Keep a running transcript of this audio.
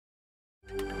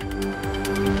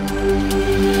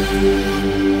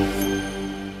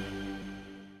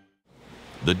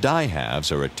The die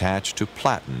halves are attached to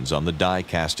platens on the die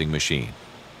casting machine.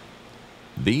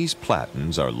 These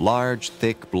platens are large,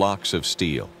 thick blocks of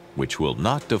steel which will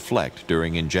not deflect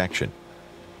during injection.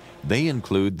 They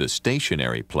include the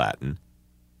stationary platen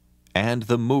and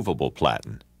the movable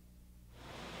platen.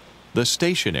 The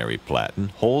stationary platen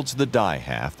holds the die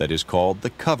half that is called the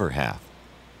cover half.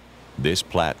 This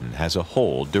platen has a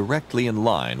hole directly in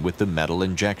line with the metal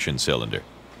injection cylinder.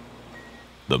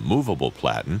 The movable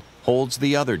platen holds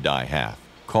the other die half,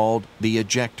 called the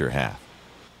ejector half.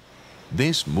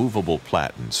 This movable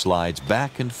platen slides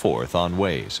back and forth on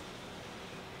ways.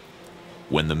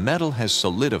 When the metal has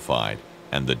solidified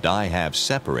and the die halves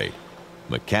separate,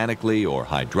 mechanically or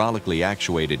hydraulically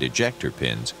actuated ejector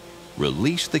pins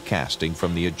release the casting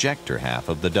from the ejector half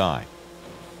of the die.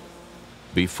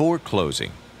 Before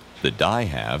closing, the die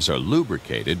halves are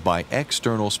lubricated by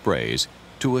external sprays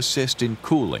to assist in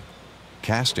cooling,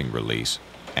 casting release,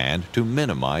 and to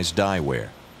minimize die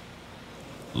wear.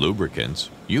 Lubricants,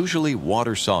 usually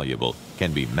water-soluble,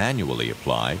 can be manually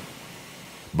applied,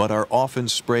 but are often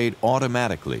sprayed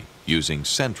automatically using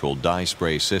central die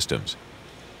spray systems.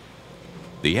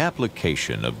 The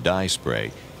application of die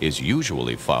spray is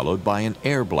usually followed by an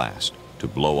air blast to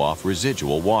blow off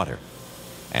residual water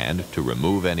and to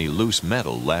remove any loose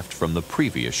metal left from the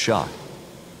previous shot.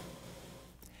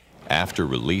 After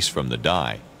release from the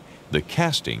die, the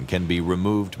casting can be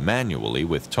removed manually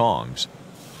with tongs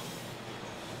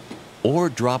or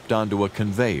dropped onto a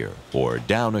conveyor or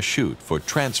down a chute for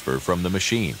transfer from the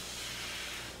machine,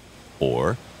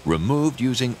 or removed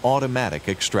using automatic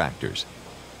extractors.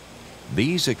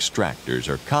 These extractors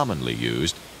are commonly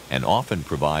used and often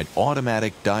provide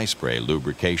automatic die spray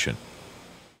lubrication.